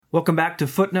Welcome back to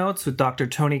Footnotes with Dr.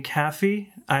 Tony Caffey.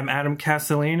 I'm Adam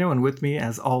Castellino, and with me,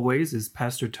 as always, is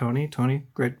Pastor Tony. Tony,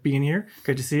 great being here.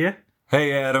 Great to see you.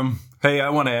 Hey, Adam. Hey, I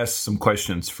want to ask some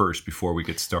questions first before we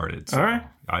get started. All right.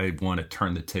 I want to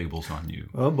turn the tables on you.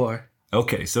 Oh, boy.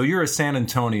 Okay, so you're a San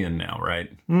Antonian now, right?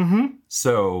 Mm-hmm.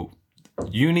 So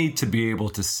you need to be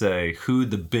able to say who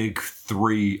the big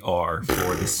three are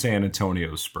for the San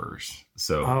Antonio Spurs.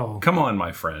 So come on,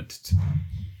 my friend.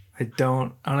 I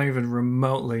don't even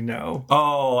remotely know.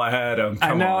 Oh, Adam,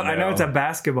 come on I know it's a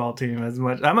basketball team as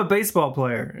much. I'm a baseball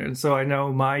player, and so I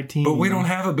know my team. But we don't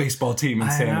have a baseball team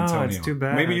in San Antonio. It's too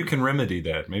bad. Maybe you can remedy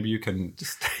that. Maybe you can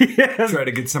try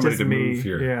to get somebody to move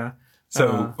here. Yeah.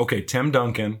 So, okay, Tim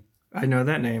Duncan. I know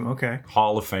that name. Okay.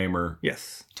 Hall of Famer.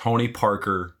 Yes. Tony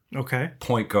Parker. Okay.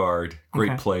 Point guard.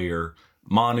 Great player.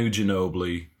 Manu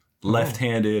Ginobili.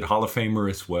 Left-handed, Hall of Famer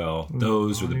as well.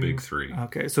 Those are the big three.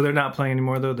 Okay, so they're not playing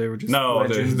anymore, though? They were just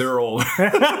legends? They're old.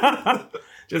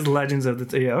 Just legends of the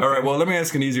team. Okay. All right, well, let me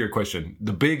ask an easier question.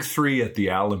 The big three at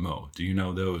the Alamo, do you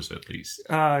know those at least?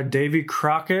 Davy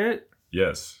Crockett.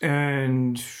 Yes.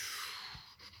 And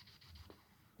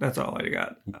that's all I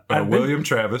got. William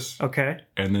Travis. Okay.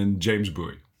 And then James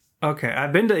Bowie. Okay,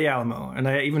 I've been to the Alamo, and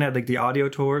I even had the audio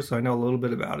tour, so I know a little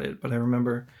bit about it, but I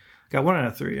remember... Got 1 out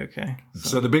of 3, okay.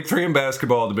 So the big three in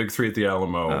basketball, the big three at the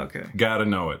Alamo. Okay. Gotta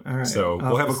know it. All right. So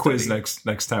we'll have a quiz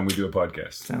next time we do a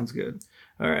podcast. Sounds good.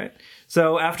 All right.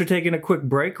 So after taking a quick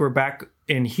break, we're back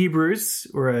in Hebrews.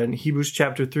 We're in Hebrews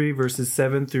chapter 3, verses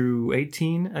 7 through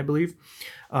 18, I believe.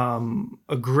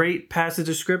 A great passage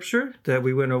of scripture that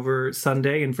we went over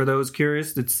Sunday. And for those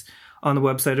curious, it's on the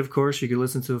website, of course. You can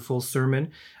listen to the full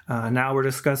sermon. Now we're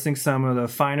discussing some of the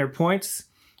finer points,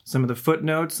 some of the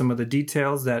footnotes, some of the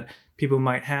details that people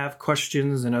might have,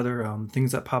 questions and other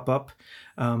things that pop up.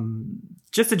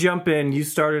 Just to jump in, you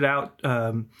started out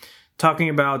talking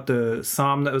about the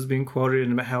psalm that was being quoted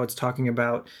and how it's talking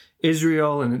about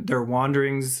Israel and their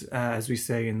wanderings, as we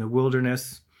say, in the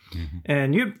wilderness. Mm-hmm.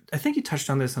 And I think you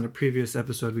touched on this on a previous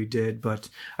episode we did, but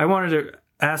I wanted to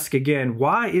ask again,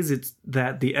 why is it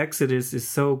that the Exodus is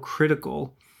so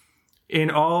critical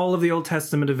in all of the Old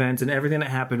Testament events and everything that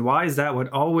happened? Why is that one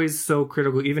always so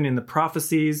critical, even in the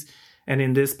prophecies and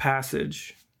in this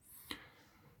passage?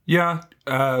 Yeah.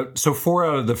 So 4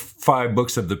 out of the 5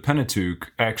 books of the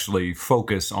Pentateuch actually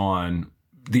focus on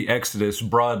the Exodus,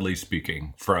 broadly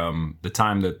speaking, from the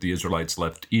time that the Israelites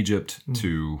left Egypt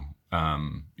to,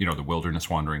 the wilderness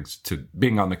wanderings, to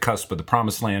being on the cusp of the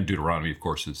Promised Land. Deuteronomy, of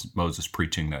course, is Moses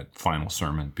preaching that final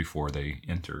sermon before they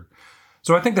enter.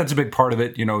 So I think that's a big part of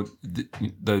it. You know,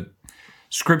 the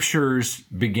scriptures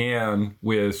began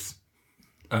with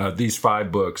these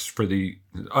 5 books for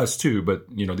us too, but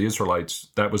the Israelites,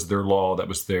 that was their law, that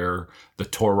was the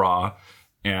Torah.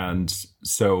 And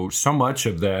so much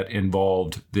of that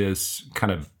involved this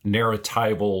kind of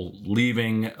narratival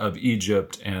leaving of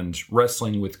Egypt and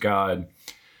wrestling with God.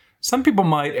 Some people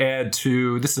might add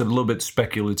to, this is a little bit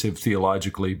speculative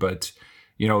theologically, but,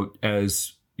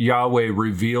 as Yahweh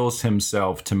reveals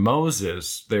himself to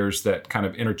Moses, there's that kind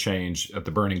of interchange at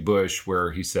the burning bush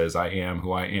where he says, I am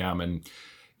who I am. And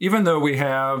even though we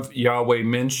have Yahweh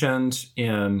mentioned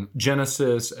in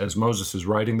Genesis, as Moses is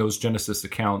writing those Genesis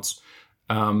accounts,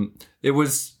 it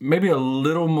was maybe a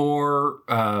little more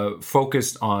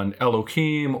focused on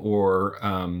Elohim or,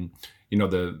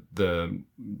 the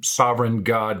sovereign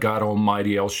God, God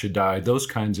Almighty, El Shaddai, those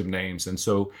kinds of names. And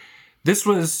so this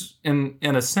was, in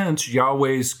a sense,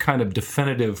 Yahweh's kind of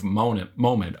definitive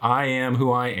moment. I am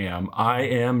who I am. I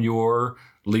am your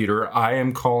leader. I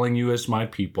am calling you as my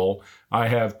people. I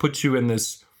have put you in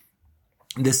this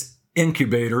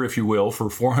incubator, if you will,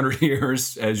 for 400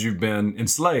 years as you've been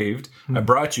enslaved. I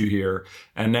brought you here,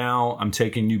 and now I'm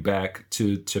taking you back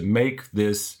to make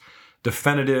this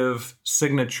definitive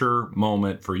signature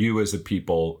moment for you as a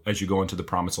people as you go into the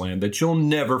Promised Land that you'll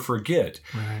never forget.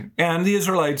 Right. And the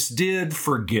Israelites did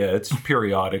forget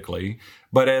periodically,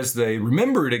 but as they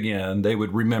remembered again, they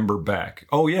would remember back.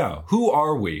 Oh yeah, who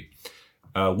are we?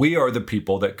 We are the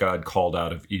people that God called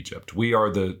out of Egypt. We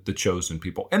are the chosen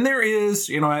people. And there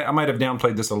is, I might have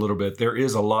downplayed this a little bit. There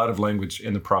is a lot of language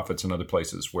in the prophets and other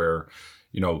places where,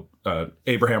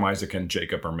 Abraham, Isaac, and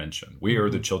Jacob are mentioned. We are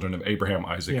the children of Abraham,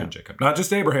 Isaac, and Jacob. Not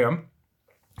just Abraham,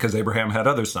 because Abraham had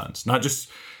other sons. Not just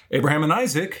Abraham and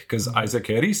Isaac, because Isaac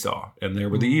had Esau, and there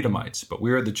were the Edomites. But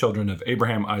we are the children of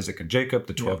Abraham, Isaac, and Jacob,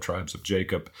 the 12 tribes of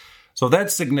Jacob. So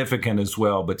that's significant as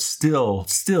well. But still,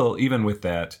 even with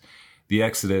that, the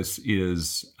Exodus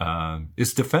is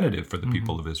definitive for the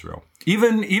people of Israel.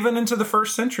 Even into the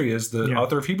first century, as the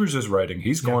author of Hebrews is writing,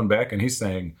 he's going back and he's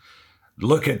saying,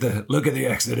 look at the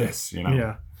Exodus,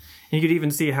 Yeah. You could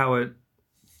even see how it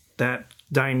that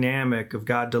dynamic of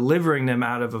God delivering them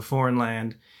out of a foreign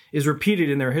land is repeated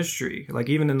in their history. Like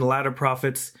even in the latter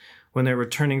prophets, when they're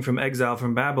returning from exile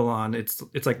from Babylon, it's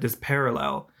like this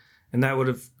parallel. And that would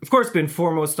have, of course, been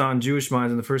foremost on Jewish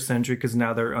minds in the first century because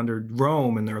now they're under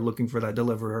Rome and they're looking for that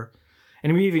deliverer.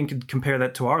 And we even could compare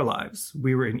that to our lives.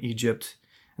 We were in Egypt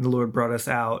and the Lord brought us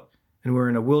out, and we're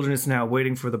in a wilderness now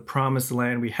waiting for the promised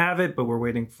land. We have it, but we're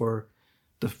waiting for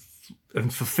the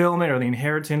fulfillment or the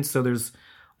inheritance. So there's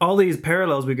all these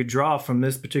parallels we could draw from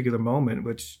this particular moment,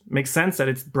 which makes sense that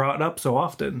it's brought up so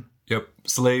often. Yep.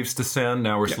 Slaves to sin.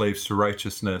 Now we're slaves to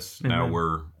righteousness. Mm-hmm. Now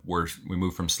we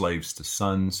move from slaves to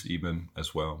sons even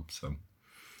as well. So,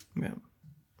 yeah.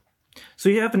 So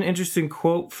you have an interesting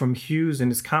quote from Hughes in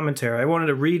his commentary. I wanted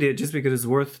to read it just because it's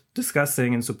worth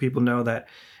discussing, and so people know that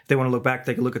if they want to look back,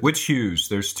 they can look at which Hughes.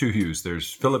 There's two Hughes.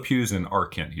 There's Philip Hughes and R.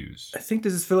 Kent Hughes. I think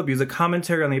this is Philip Hughes, a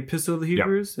commentary on the Epistle of the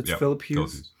Hebrews. Yep. It's Philip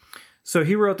Hughes. So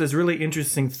he wrote this really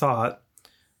interesting thought.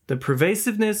 The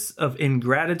pervasiveness of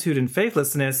ingratitude and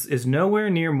faithlessness is nowhere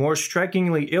near more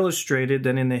strikingly illustrated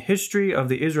than in the history of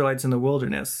the Israelites in the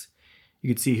wilderness.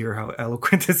 You can see here how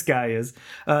eloquent this guy is.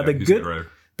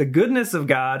 The goodness of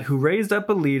God, who raised up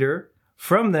a leader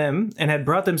from them and had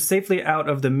brought them safely out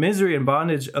of the misery and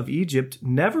bondage of Egypt,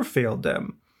 never failed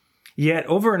them. Yet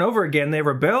over and over again they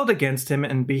rebelled against him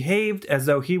and behaved as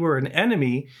though he were an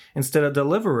enemy instead of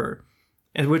deliverer.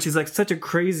 And which is like such a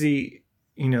crazy,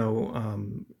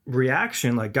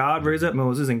 reaction. Like God raised up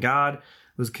Moses and God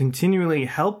was continually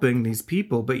helping these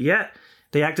people, but yet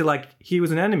they acted like he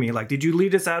was an enemy. Like, did you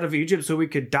lead us out of Egypt so we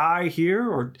could die here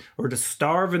or to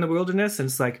starve in the wilderness? And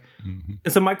it's like, and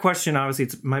so my question, obviously,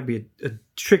 it might be a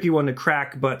tricky one to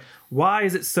crack, but why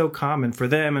is it so common for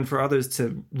them and for others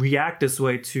to react this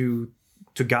way to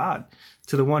God,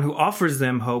 to the one who offers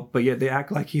them hope, but yet they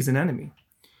act like he's an enemy?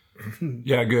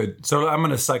 Yeah, good. So I'm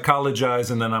going to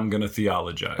psychologize and then I'm going to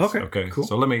theologize. Okay, cool.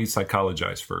 So let me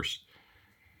psychologize first.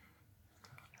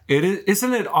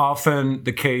 Isn't it often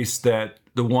the case that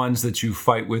the ones that you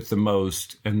fight with the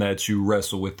most and that you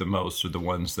wrestle with the most are the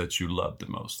ones that you love the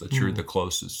most, that you're the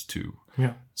closest to?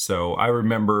 Yeah. So I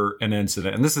remember an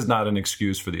incident, and this is not an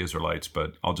excuse for the Israelites,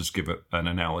 but I'll just give an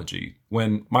analogy.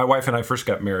 When my wife and I first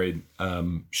got married,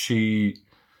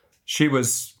 she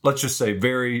was, let's just say,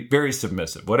 very, very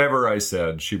submissive. Whatever I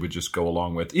said, she would just go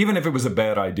along with, even if it was a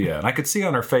bad idea. And I could see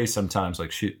on her face sometimes,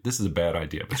 like, this is a bad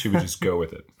idea, but she would just go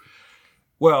with it.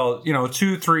 Well,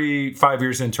 2, 3, 5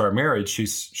 years into our marriage, she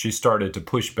started to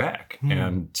push back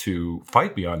and to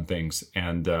fight me on things.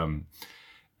 And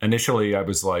initially I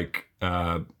was like,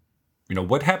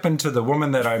 what happened to the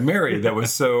woman that I married that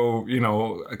was so,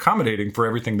 accommodating for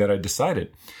everything that I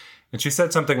decided? And she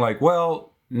said something like, well,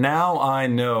 now I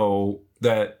know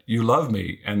that you love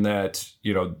me and that,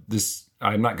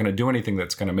 I'm not going to do anything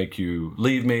that's going to make you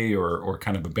leave me or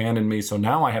kind of abandon me. So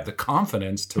now I have the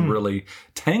confidence to really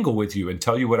tangle with you and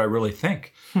tell you what I really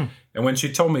think. And when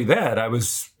she told me that, I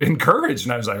was encouraged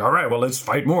and I was like, all right, well, let's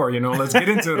fight more. Let's get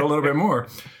into it a little bit more,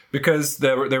 because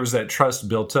there was that trust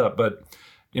built up. But,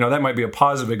 that might be a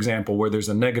positive example where there's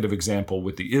a negative example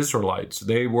with the Israelites.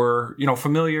 They were,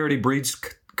 familiarity breeds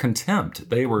contempt.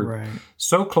 They were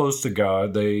so close to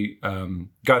God.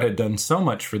 God had done so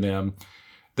much for them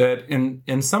that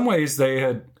in some ways they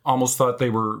had almost thought they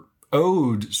were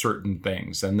owed certain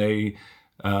things. And they,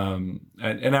 and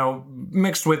now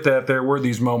mixed with that, there were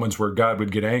these moments where God would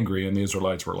get angry and the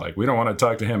Israelites were like, we don't want to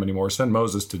talk to him anymore. Send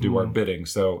Moses to do our bidding.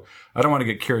 So I don't want to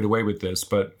get carried away with this,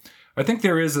 but I think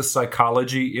there is a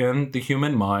psychology in the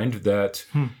human mind that,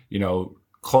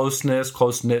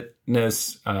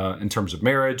 close-knitness in terms of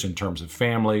marriage, in terms of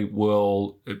family,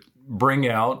 will bring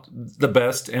out the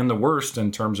best and the worst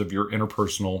in terms of your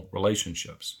interpersonal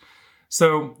relationships.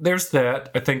 So there's that,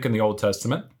 I think, in the Old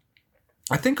Testament.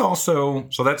 I think also,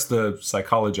 so that's the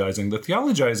psychologizing. The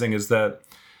theologizing is that,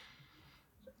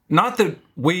 not that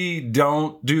we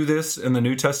don't do this in the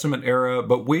New Testament era,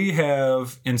 but we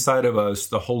have inside of us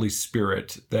the Holy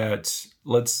Spirit that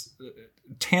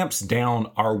tamps down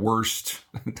our worst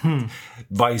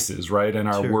vices, right? And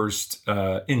our worst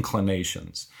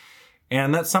inclinations.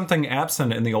 And that's something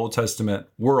absent in the Old Testament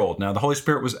world. Now, the Holy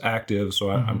Spirit was active,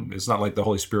 so it's not like the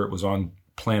Holy Spirit was on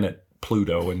planet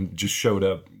Pluto and just showed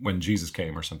up when Jesus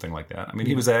came or something like that. I mean,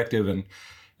 he was active and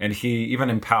he even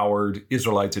empowered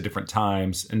Israelites at different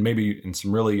times, and maybe in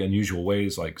some really unusual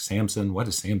ways, like Samson. Why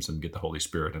does Samson get the Holy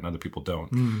Spirit and other people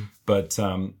don't? But,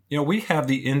 we have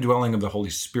the indwelling of the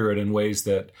Holy Spirit in ways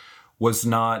that was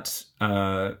not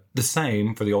the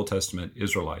same for the Old Testament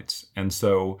Israelites. And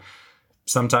so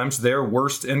sometimes their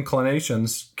worst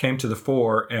inclinations came to the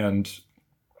fore, and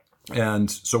And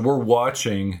so we're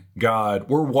watching God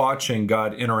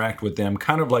interact with them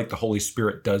kind of like the Holy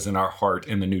Spirit does in our heart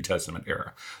in the New Testament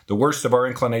era. The worst of our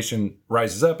inclination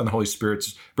rises up, and the Holy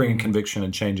Spirit's bringing conviction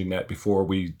and changing that before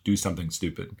we do something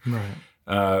stupid.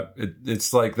 Right.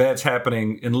 It's like that's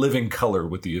happening in living color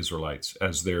with the Israelites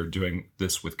as they're doing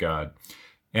this with God.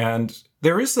 And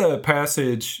there is a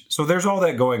passage, so there's all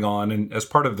that going on, and as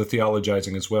part of the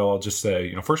theologizing as well, I'll just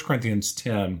say, 1 Corinthians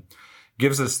 10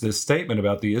 gives us this statement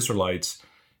about the Israelites.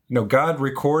 God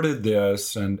recorded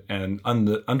this, and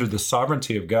under the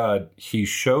sovereignty of God, he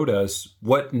showed us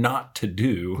what not to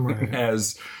do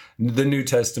as the New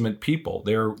Testament people.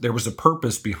 There was a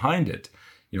purpose behind it.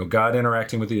 God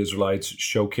interacting with the Israelites,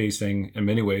 showcasing in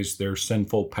many ways their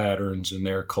sinful patterns and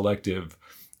their collective,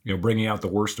 bringing out the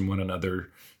worst in one another.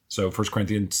 So 1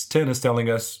 Corinthians 10 is telling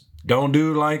us, don't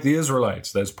do like the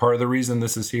Israelites. That's part of the reason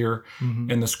this is here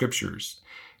in the scriptures.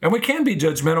 And we can be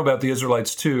judgmental about the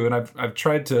Israelites too. And I've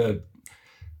tried to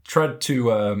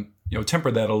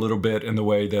temper that a little bit in the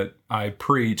way that I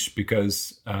preach,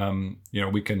 because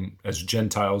we can, as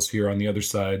Gentiles here on the other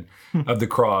side of the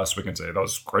cross, we can say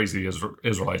those crazy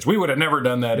Israelites. We would have never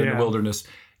done that in the wilderness.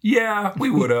 Yeah,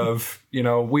 we would have.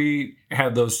 We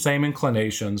have those same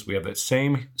inclinations. We have that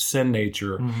same sin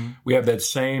nature. We have that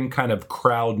same kind of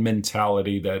crowd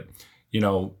mentality that,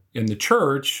 in the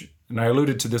church, and I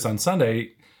alluded to this on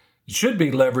Sunday, it should be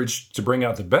leveraged to bring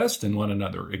out the best in one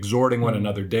another, exhorting one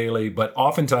another daily. But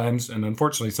oftentimes, and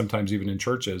unfortunately sometimes even in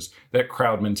churches, that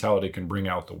crowd mentality can bring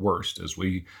out the worst as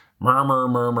we murmur,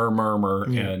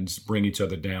 and bring each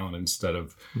other down instead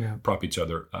of prop each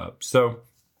other up. So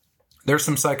there's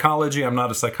some psychology. I'm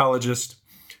not a psychologist.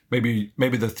 Maybe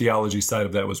the theology side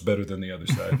of that was better than the other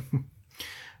side.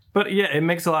 But yeah, it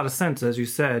makes a lot of sense. As you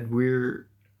said,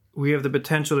 we have the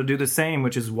potential to do the same,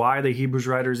 which is why the Hebrews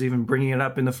writer is even bringing it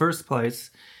up in the first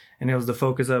place. And it was the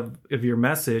focus of your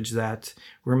message, that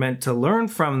we're meant to learn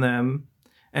from them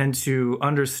and to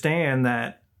understand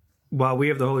that while we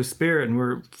have the Holy Spirit and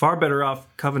we're far better off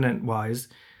covenant-wise,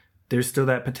 there's still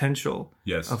that potential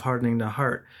of hardening the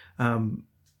heart.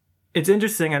 It's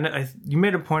interesting, and you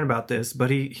made a point about this, but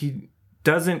he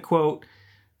doesn't quote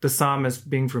the psalmist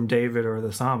being from David or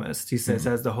the psalmist. He says,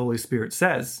 as the Holy Spirit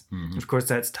says. Of course,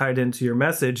 that's tied into your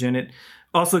message, and it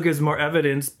also gives more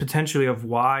evidence potentially of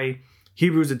why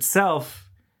Hebrews itself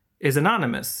is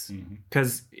anonymous.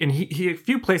 Because in a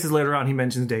few places later on, he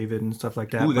mentions David and stuff like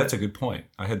that. Ooh, that's a good point.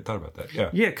 I hadn't thought about that.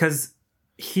 Yeah, because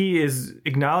he is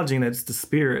acknowledging that it's the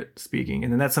Spirit speaking.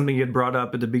 And then that's something he had brought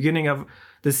up at the beginning of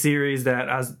the series, that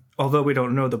although we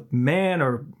don't know the man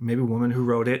or maybe woman who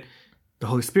wrote it, the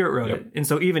Holy Spirit wrote it. And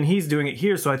so even he's doing it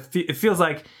here. So it feels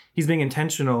like he's being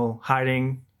intentional,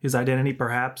 hiding his identity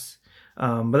perhaps.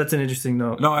 But that's an interesting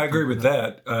note. No, I agree with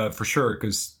that for sure,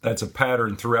 because that's a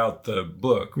pattern throughout the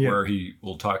book where he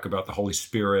will talk about the Holy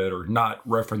Spirit or not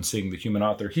referencing the human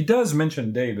author. He does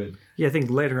mention David. Yeah, I think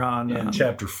later on. In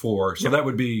chapter 4. So that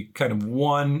would be kind of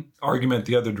one argument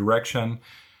the other direction.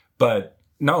 But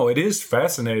no, it is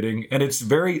fascinating. And it's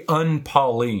very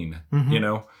un-Pauline,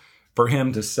 for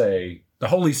him to say, the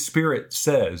Holy Spirit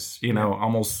says,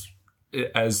 almost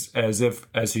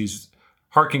as he's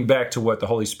harking back to what the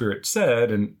Holy Spirit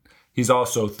said, and he's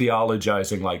also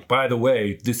theologizing, like, by the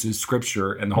way, this is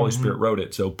Scripture, and the Holy Spirit wrote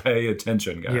it, so pay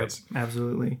attention, guys. Yep,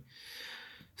 absolutely.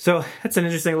 So that's an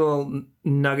interesting little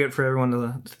nugget for everyone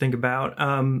to think about.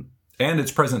 And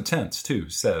it's present tense, too,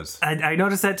 says. I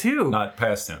noticed that, too. Not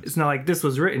past tense. It's not like this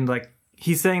was written. Like,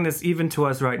 he's saying this even to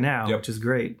us right now, which is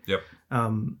great. Yep.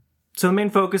 So the main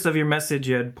focus of your message,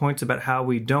 you had points about how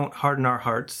we don't harden our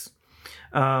hearts.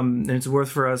 And it's worth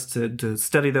for us to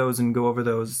study those and go over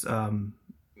those,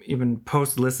 even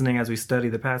post-listening as we study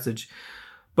the passage.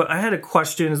 But I had a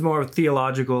question. It's more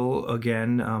theological,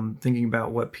 again, thinking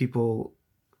about what people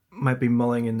might be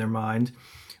mulling in their mind.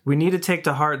 We need to take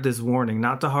to heart this warning,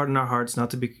 not to harden our hearts,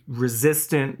 not to be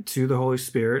resistant to the Holy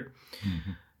Spirit.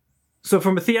 So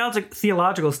from a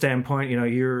theological standpoint,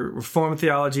 your Reformed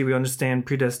theology, we understand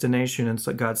predestination and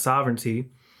God's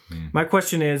sovereignty. My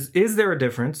question is there a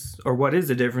difference, or what is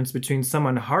the difference between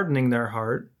someone hardening their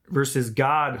heart versus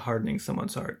God hardening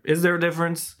someone's heart? Is there a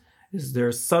difference? Is there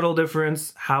a subtle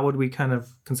difference? How would we kind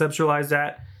of conceptualize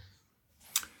that?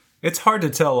 It's hard to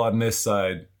tell on this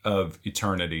side of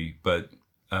eternity, but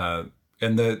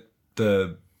and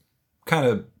the kind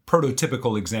of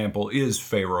prototypical example is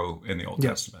Pharaoh in the Old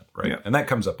Testament, right? Yep. And that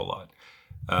comes up a lot.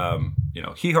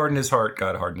 He hardened his heart,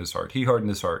 God hardened his heart. He hardened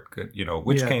his heart,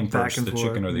 which came first, the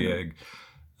chicken or the egg?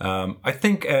 I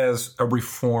think as a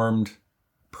Reformed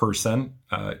person,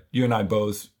 you and I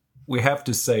both, we have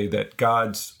to say that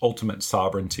God's ultimate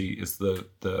sovereignty is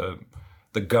the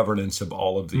the governance of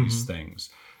all of these things.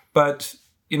 But,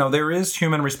 there is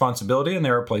human responsibility, and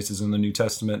there are places in the New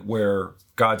Testament where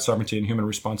God's sovereignty and human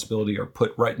responsibility are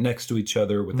put right next to each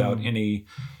other without any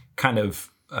kind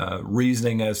of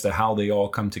reasoning as to how they all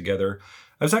come together.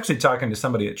 I was actually talking to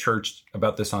somebody at church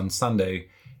about this on Sunday,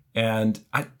 and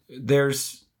I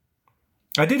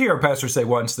did hear a pastor say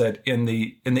once that in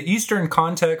the Eastern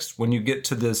context, when you get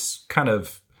to this kind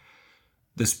of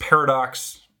this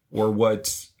paradox, or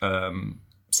what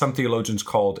some theologians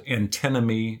called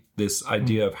antinomy, this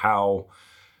idea of how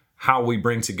we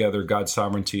bring together God's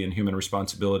sovereignty and human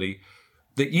responsibility,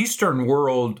 the Eastern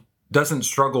world doesn't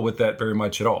struggle with that very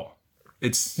much at all.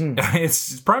 It's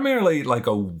primarily like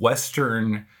a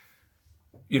Western,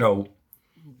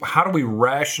 how do we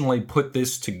rationally put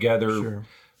this together? Sure.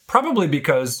 Probably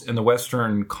because in the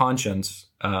Western conscience,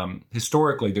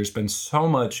 historically, there's been so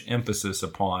much emphasis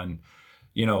upon,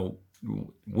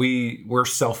 we're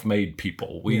self-made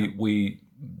people. We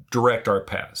direct our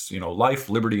paths, life,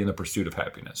 liberty, and the pursuit of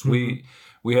happiness. We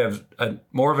have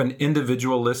more of an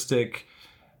individualistic,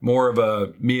 more of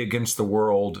a me against the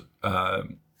world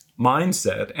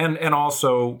mindset, and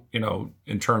also,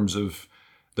 in terms of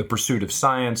the pursuit of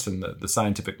science and the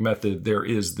scientific method, there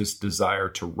is this desire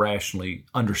to rationally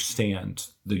understand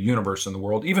the universe and the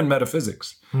world, even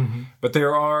metaphysics. But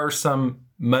there are some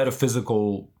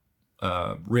metaphysical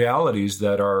realities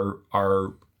that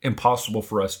are impossible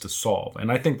for us to solve,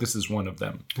 and I think this is one of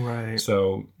them. Right.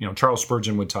 So, Charles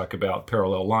Spurgeon would talk about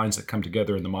parallel lines that come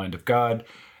together in the mind of God,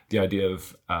 the idea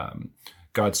of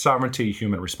God's sovereignty,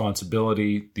 human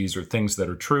responsibility. These are things that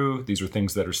are true. These are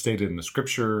things that are stated in the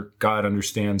Scripture. God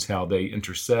understands how they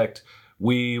intersect.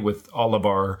 We, with all of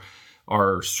our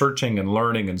searching and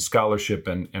learning and scholarship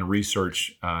and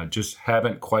research, just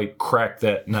haven't quite cracked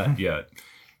that nut yet.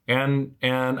 And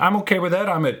I'm okay with that.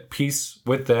 I'm at peace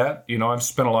with that. I've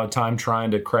spent a lot of time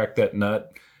trying to crack that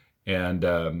nut,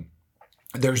 and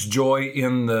there's joy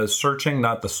in the searching,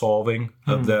 not the solving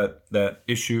of that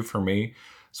issue for me.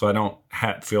 So I don't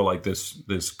feel like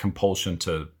this compulsion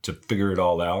to figure it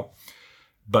all out.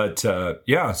 But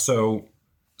so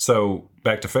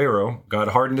back to Pharaoh. God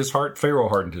hardened his heart. Pharaoh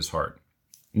hardened his heart.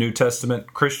 New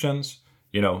Testament Christians,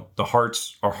 the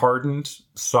hearts are hardened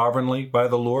sovereignly by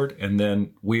the Lord, and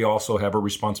then we also have a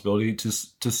responsibility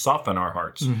to soften our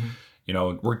hearts.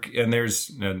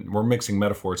 We're mixing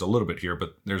metaphors a little bit here,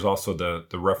 but there's also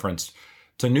the reference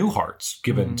to new hearts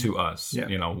given to us.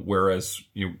 Whereas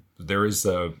there is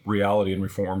a reality in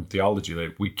Reformed theology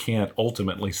that we can't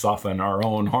ultimately soften our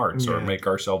own hearts or make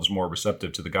ourselves more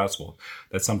receptive to the gospel.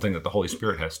 That's something that the Holy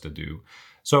Spirit has to do.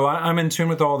 So I'm in tune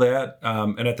with all that.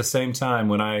 And at the same time,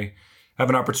 when I have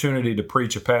an opportunity to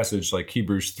preach a passage like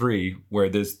Hebrews 3, where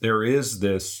there is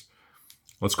this,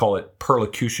 let's call it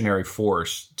perlocutionary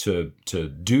force to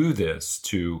do this,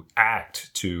 to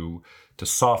act, to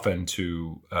soften,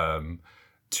 to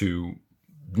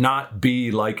not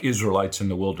be like Israelites in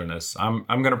the wilderness. I'm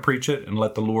going to preach it and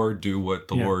let the Lord do what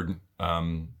the Lord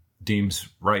deems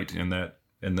right in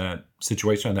that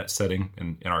situation, in that setting,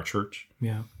 in our church.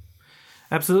 Yeah,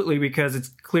 absolutely. Because it's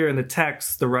clear in the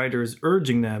text, the writer is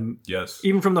urging them. Yes,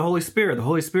 even from the Holy Spirit. The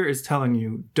Holy Spirit is telling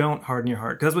you, don't harden your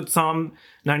heart. Because that's what Psalm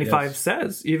 95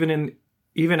 says. Even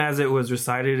as it was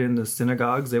recited in the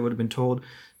synagogues, they would have been told,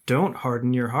 don't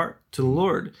harden your heart to the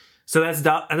Lord. So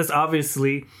that's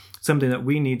obviously something that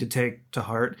we need to take to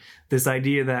heart. This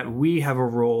idea that we have a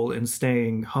role in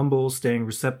staying humble, staying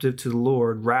receptive to the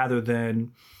Lord, rather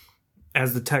than,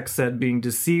 as the text said, being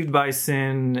deceived by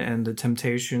sin and the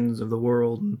temptations of the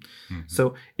world.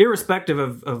 So irrespective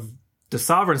of the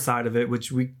sovereign side of it,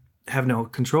 which we have no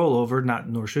control over,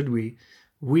 nor should we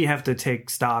have to take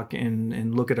stock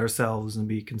and look at ourselves and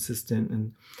be consistent.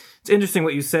 And it's interesting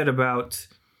what you said about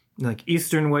like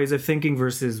Eastern ways of thinking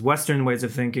versus Western ways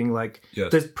of thinking. Like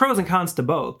there's pros and cons to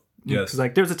both. Yes. Because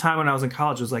like there's a time when I was in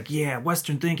college, it was like,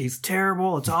 Western thinking is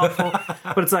terrible, it's awful.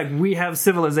 But it's like we have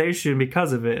civilization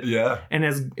because of it. Yeah. And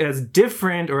as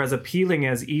different or as appealing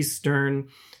as Eastern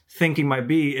thinking might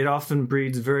be, it often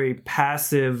breeds very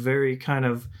passive, very kind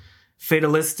of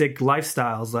fatalistic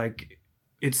lifestyles. Like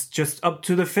it's just up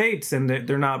to the fates, and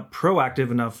they're not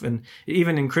proactive enough. And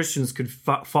even in Christians could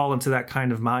fall into that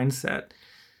kind of mindset.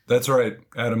 That's right,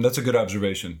 Adam. That's a good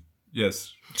observation.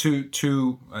 Yes.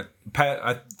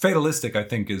 Fatalistic, I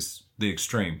think, is the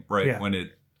extreme, right? Yeah.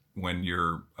 When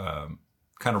you're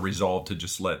kind of resolved to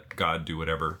just let God do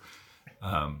whatever.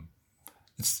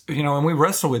 It's and we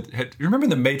wrestle with. You remember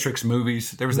the Matrix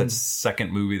movies? There was that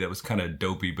second movie that was kind of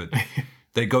dopey, but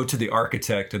they go to the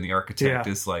architect, and the architect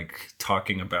is like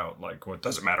talking about like, well, it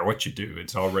doesn't matter what you do;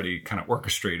 it's already kind of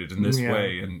orchestrated in this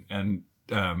way, and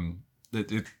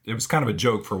it was kind of a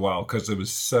joke for a while because it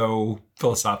was so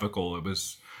philosophical. It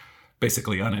was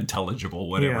basically unintelligible,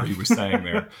 whatever he was saying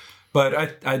there.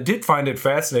 But I did find it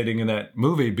fascinating in that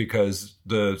movie because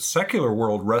the secular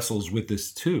world wrestles with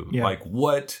this too. Yeah. Like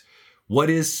what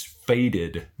is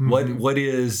fated? What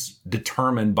is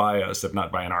determined by us, if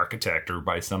not by an architect or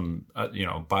by some,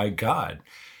 by God?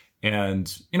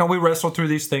 And, we wrestle through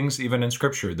these things even in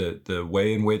Scripture, the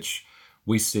way in which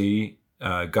we see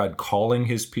God calling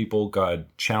his people, God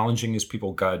challenging his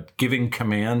people, God giving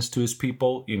commands to his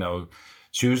people,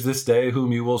 choose this day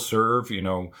whom you will serve,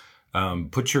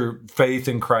 put your faith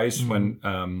in Christ when,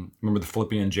 remember the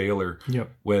Philippian jailer,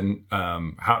 when,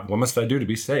 what must I do to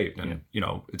be saved? And,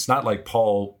 it's not like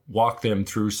Paul walked them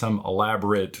through some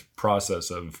elaborate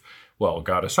process of, well,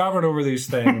 God is sovereign over these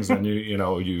things and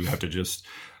you have to just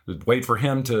wait for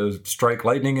him to strike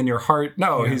lightning in your heart.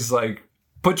 No, he's like,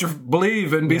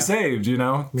 believe and be saved,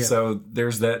 So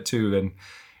there's that too.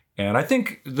 And I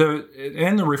think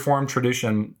in the Reformed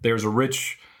tradition, there's a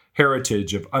rich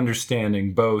heritage of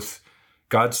understanding both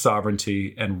God's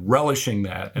sovereignty and relishing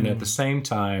that. And at the same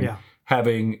time,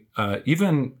 having,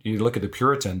 even you look at the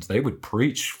Puritans, they would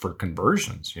preach for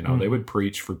conversions, they would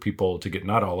preach for people to get,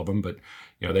 not all of them, but,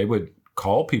 they would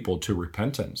call people to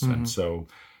repentance. And so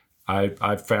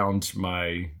I found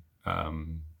my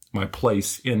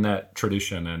place in that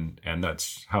tradition, and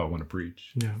that's how I want to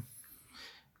preach. Yeah.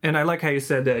 And I like how you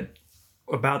said that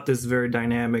about this very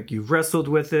dynamic. You've wrestled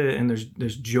with it, and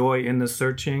there's joy in the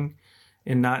searching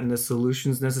and not in the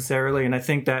solutions necessarily. And I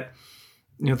think that,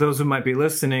 those who might be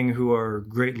listening who are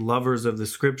great lovers of the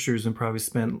Scriptures and probably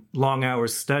spent long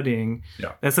hours studying,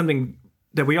 that's something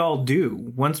that we all do.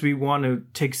 Once we want to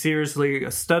take seriously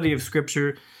a study of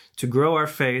Scripture to grow our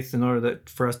faith in order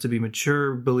for us to be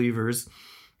mature believers,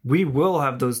 we will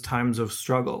have those times of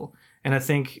struggle. And I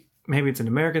think maybe it's an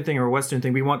American thing or a Western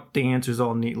thing. We want the answers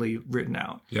all neatly written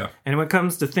out. Yeah. And when it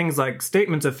comes to things like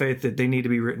statements of faith, that they need to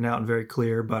be written out and very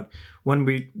clear. But when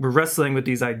we're wrestling with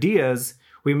these ideas,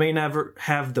 we may never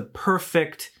have the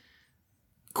perfect,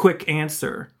 quick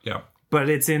answer. Yeah. But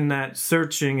it's in that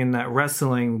searching and that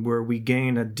wrestling where we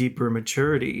gain a deeper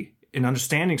maturity in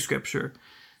understanding Scripture.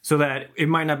 So that it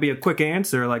might not be a quick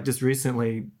answer. Like just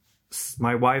recently,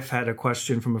 my wife had a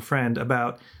question from a friend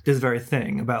about this very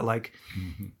thing, about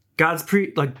God's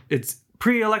it's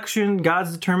pre-election,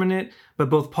 God's determined it, but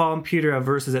both Paul and Peter have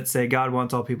verses that say God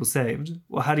wants all people saved.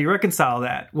 Well, how do you reconcile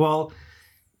that? Well,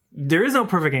 there is no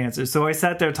perfect answer. So I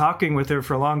sat there talking with her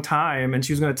for a long time, and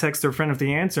she was going to text her friend with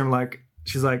the answer.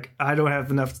 She's like, I don't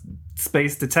have enough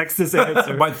space to text this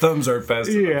answer. My thumbs aren't fast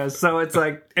enough. Yeah, so it's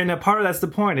and a part of that's the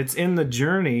point. It's in the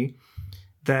journey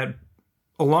that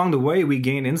along the way we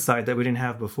gain insight that we didn't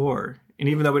have before. And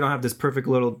even though we don't have this perfect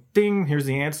little thing, here's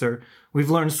the answer,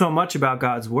 we've learned so much about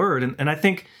God's word. And I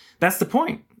think that's the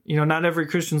point. Not every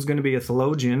Christian is going to be a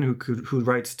theologian who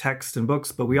writes texts and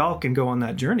books, but we all can go on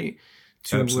that journey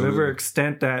to whatever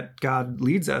extent that God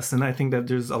leads us. And I think that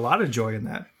there's a lot of joy in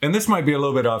that. And this might be a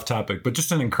little bit off topic, but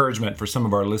just an encouragement for some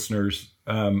of our listeners.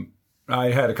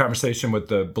 I had a conversation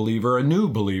with a new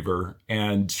believer,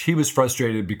 and he was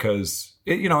frustrated because,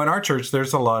 in our church,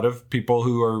 there's a lot of people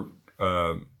who are,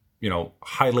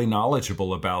 highly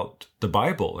knowledgeable about the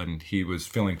Bible. And he was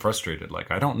feeling frustrated. Like,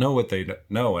 I don't know what they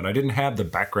know. And I didn't have the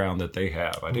background that they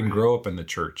have. I didn't grow up in the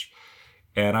church.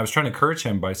 And I was trying to encourage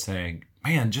him by saying,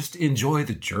 man, just enjoy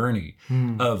the journey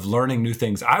of learning new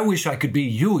things. I wish I could be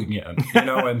you again,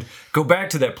 and go back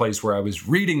to that place where I was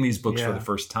reading these books for the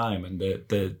first time, and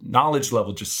the knowledge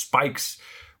level just spikes.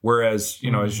 Whereas,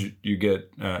 as you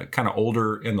get kind of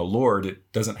older in the Lord,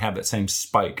 it doesn't have that same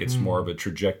spike. It's more of a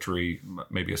trajectory,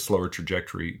 maybe a slower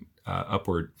trajectory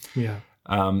upward. Yeah.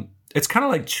 It's kind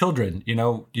of like children,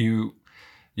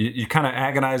 you kind of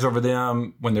agonize over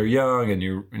them when they're young, and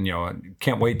you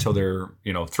can't wait till they're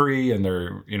 3 and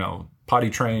they're potty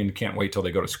trained. Can't wait till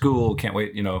they go to school. Can't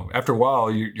wait. After a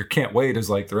while, your can't wait is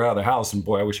like they're out of the house, and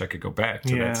boy, I wish I could go back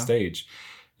to that stage.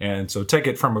 And so take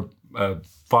it from a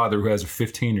father who has a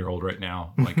 15-year-old right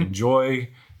now. Like enjoy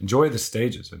the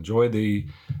stages, enjoy the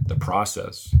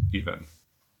process even.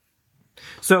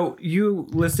 So you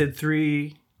listed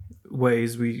 3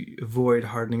 ways we avoid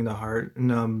hardening the heart.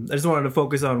 And I just wanted to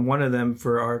focus on one of them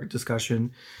for our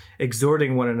discussion,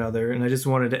 exhorting one another. And I just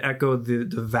wanted to echo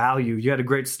the value. You had a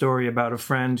great story about a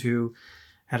friend who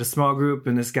had a small group,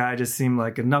 and this guy just seemed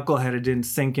like a knucklehead. It didn't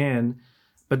sink in.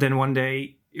 But then one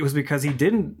day, it was because he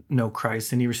didn't know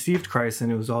Christ, and he received Christ,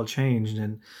 and it was all changed.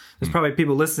 And there's probably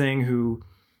people listening who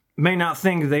may not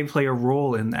think they play a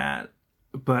role in that.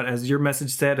 But as your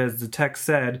message said, as the text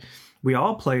said, we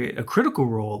all play a critical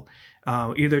role.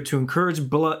 either to encourage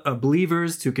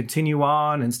believers to continue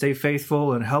on and stay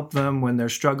faithful and help them when they're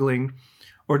struggling,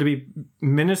 or to be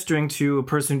ministering to a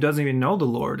person who doesn't even know the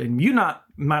Lord. And you might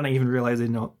not even realize they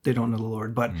don't know the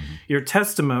Lord, but your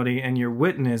testimony and your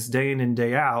witness day in and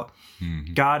day out,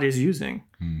 God is using.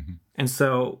 And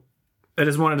so I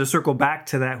just wanted to circle back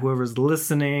to that. Whoever's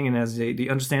listening, and as they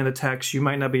understand the text, you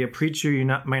might not be a preacher,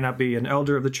 might not be an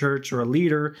elder of the church or a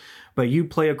leader, but you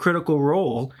play a critical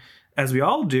role, as we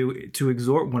all do, to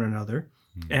exhort one another.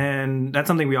 And that's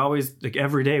something we always, like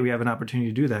every day, we have an opportunity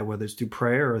to do that, whether it's through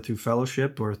prayer or through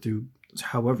fellowship or through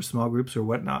however small groups or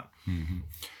whatnot.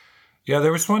 Yeah,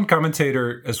 there was one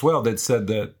commentator as well that said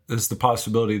that there's the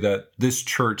possibility that this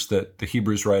church that the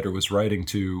Hebrews writer was writing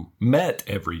to met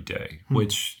every day,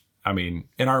 which, I mean,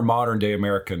 in our modern day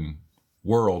American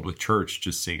world with church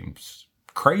just seems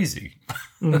crazy.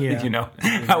 Yeah.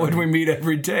 How would we meet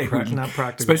every day? Not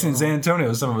practical. Especially in San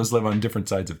Antonio, some of us live on different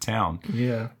sides of town.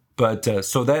 Yeah. But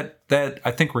so that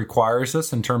I think requires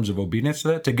us, in terms of obedience to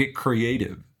that, to get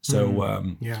creative. So,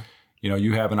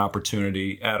 you have an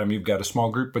opportunity. Adam, you've got a small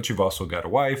group, but you've also got a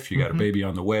wife. You got a baby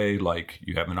on the way. Like,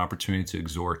 you have an opportunity to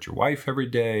exhort your wife every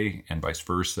day, and vice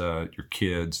versa, your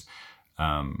kids.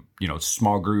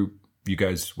 Small group. You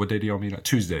guys, what day do y'all meet on?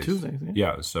 Tuesdays.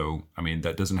 Yeah. So, I mean,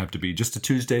 that doesn't have to be just a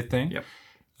Tuesday thing. Yep.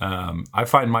 I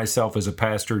find myself as a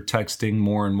pastor texting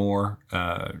more and more.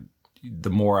 The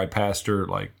more I pastor,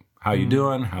 like, how you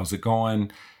doing? How's it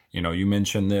going? You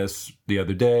mentioned this the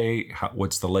other day.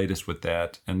 What's the latest with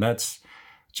that? And that's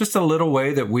just a little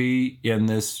way that we in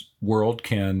this world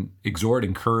can exhort,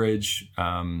 encourage,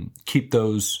 keep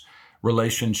those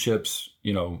relationships,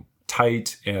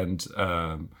 tight and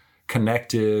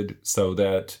connected, so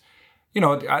that,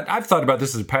 I've thought about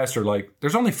this as a pastor. Like,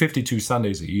 there's only 52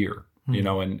 Sundays a year,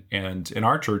 and in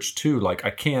our church too. Like,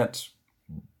 I can't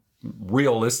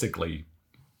realistically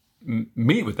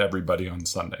meet with everybody on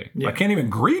Sunday. Yeah. I can't even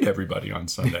greet everybody on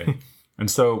Sunday. And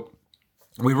so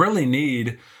we really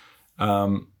need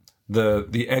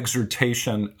the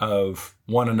exhortation of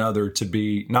one another to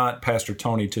be not Pastor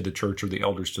Tony to the church or the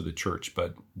elders to the church,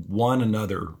 but one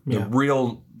another,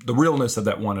 the realness of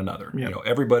that one another. Yeah.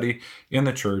 Everybody in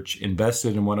the church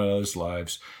invested in one another's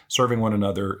lives, serving one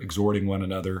another, exhorting one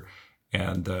another.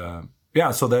 And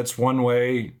so that's one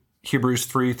way Hebrews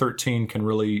 3:13 can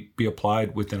really be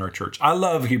applied within our church. I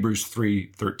love Hebrews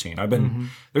 3:13.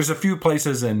 There's a few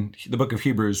places in the book of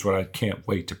Hebrews where I can't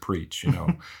wait to preach,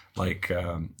 like,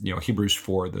 Hebrews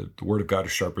 4, the word of God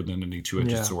is sharper than any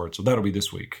two-edged sword. So that'll be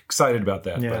this week. Excited about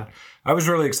that. Yeah. But I was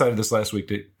really excited this last week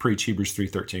to preach Hebrews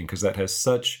 3:13, because that has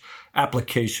such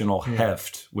applicational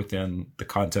heft within the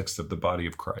context of the body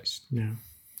of Christ. Yeah.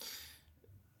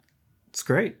 It's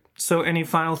great. So any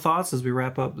final thoughts as we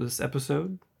wrap up this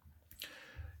episode?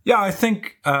 Yeah, I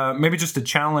think maybe just a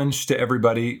challenge to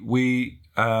everybody. We,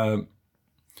 in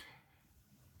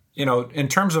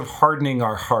terms of hardening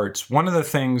our hearts, one of the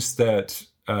things that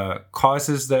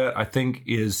causes that, I think,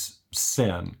 is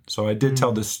sin. So I did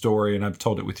tell this story, and I've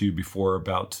told it with you before,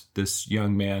 about this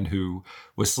young man who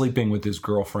was sleeping with his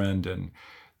girlfriend, and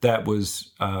that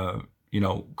was,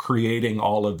 creating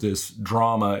all of this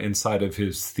drama inside of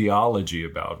his theology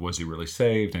about, was he really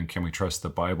saved, and can we trust the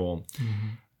Bible?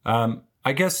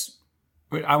 I guess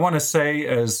I want to say,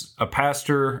 as a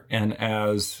pastor and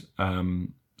as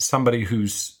somebody who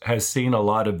has seen a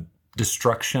lot of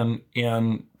destruction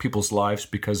in people's lives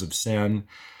because of sin,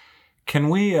 can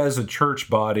we as a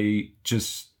church body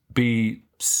just be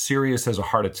serious as a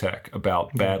heart attack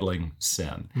about battling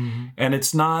sin? And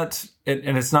it's not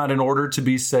in order to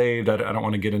be saved. I don't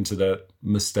want to get into that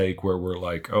mistake where we're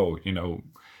like,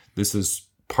 this is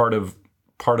part of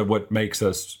what makes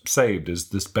us saved is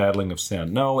this battling of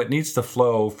sin. No, it needs to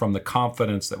flow from the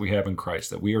confidence that we have in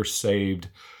Christ, that we are saved.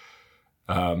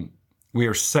 We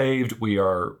are saved. We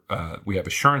have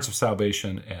assurance of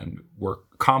salvation, and we're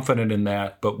confident in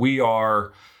that. But we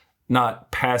are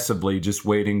not passively just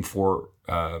waiting for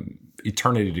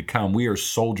eternity to come. We are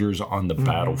soldiers on the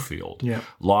battlefield,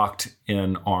 locked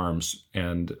in arms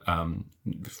and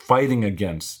fighting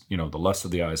against, the lust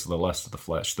of the eyes, the lust of the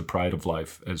flesh, the pride of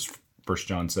life, as 1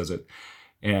 John says it.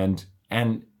 And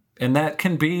that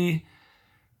can be,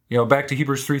 back to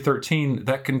Hebrews 3:13,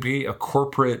 that can be a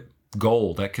corporate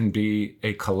goal. That can be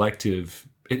a collective.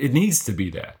 It needs to be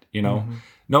that,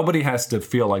 Nobody has to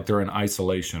feel like they're in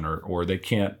isolation or they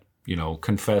can't,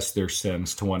 confess their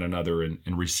sins to one another and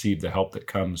receive the help that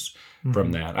comes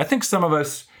from that. I think some of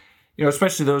us,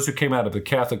 especially those who came out of the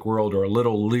Catholic world, are a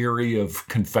little leery of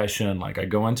confession. Like, I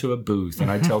go into a booth and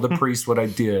I tell the priest what I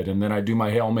did, and then I do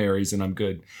my Hail Marys and I'm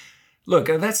good. Look,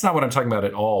 that's not what I'm talking about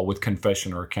at all with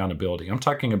confession or accountability. I'm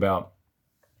talking about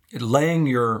laying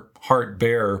your heart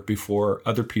bare before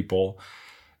other people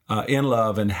in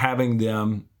love and having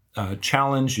them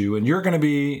challenge you. And you're going to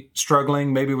be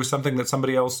struggling maybe with something that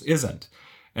somebody else isn't,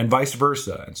 and vice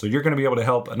versa. And so you're going to be able to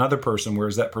help another person,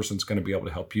 whereas that person's going to be able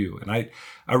to help you. And I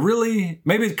really,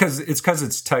 maybe because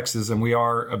it's Texas and we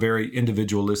are a very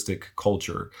individualistic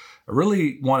culture, I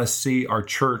really want to see our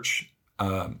church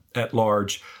at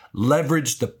large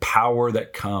leverage the power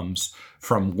that comes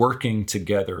from working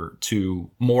together to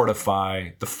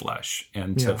mortify the flesh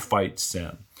and to fight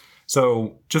sin.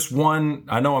 So just one,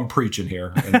 I know I'm preaching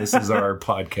here, and this is our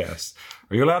podcast.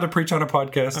 Are you allowed to preach on a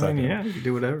podcast? I mean, yeah, you can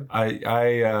do whatever.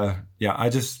 I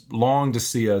just long to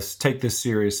see us take this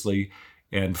seriously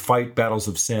and fight battles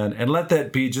of sin, and let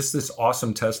that be just this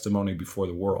awesome testimony before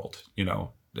the world. You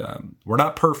know, we're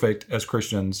not perfect as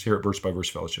Christians here at Verse by Verse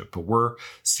Fellowship, but we're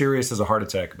serious as a heart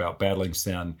attack about battling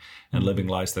sin and living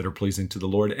lives that are pleasing to the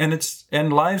Lord,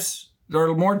 and lives that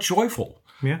are more joyful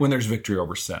when there's victory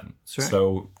over sin. Right.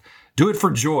 So do it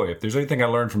for joy. If there's anything I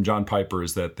learned from John Piper,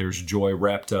 is that there's joy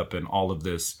wrapped up in all of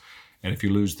this. And if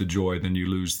you lose the joy, then you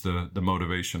lose the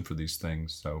motivation for these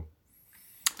things. So,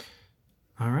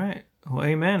 all right. Well,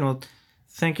 amen. Well,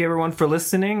 thank you everyone for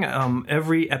listening.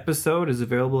 Every episode is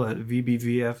available at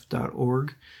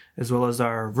vbvf.org, as well as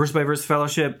our Verse by Verse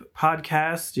Fellowship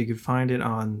podcast. You can find it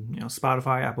on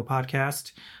Spotify, Apple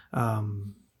Podcast.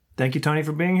 Thank you, Tony,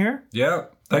 for being here. Yeah.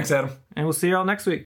 Thanks, Adam. And we'll see you all next week.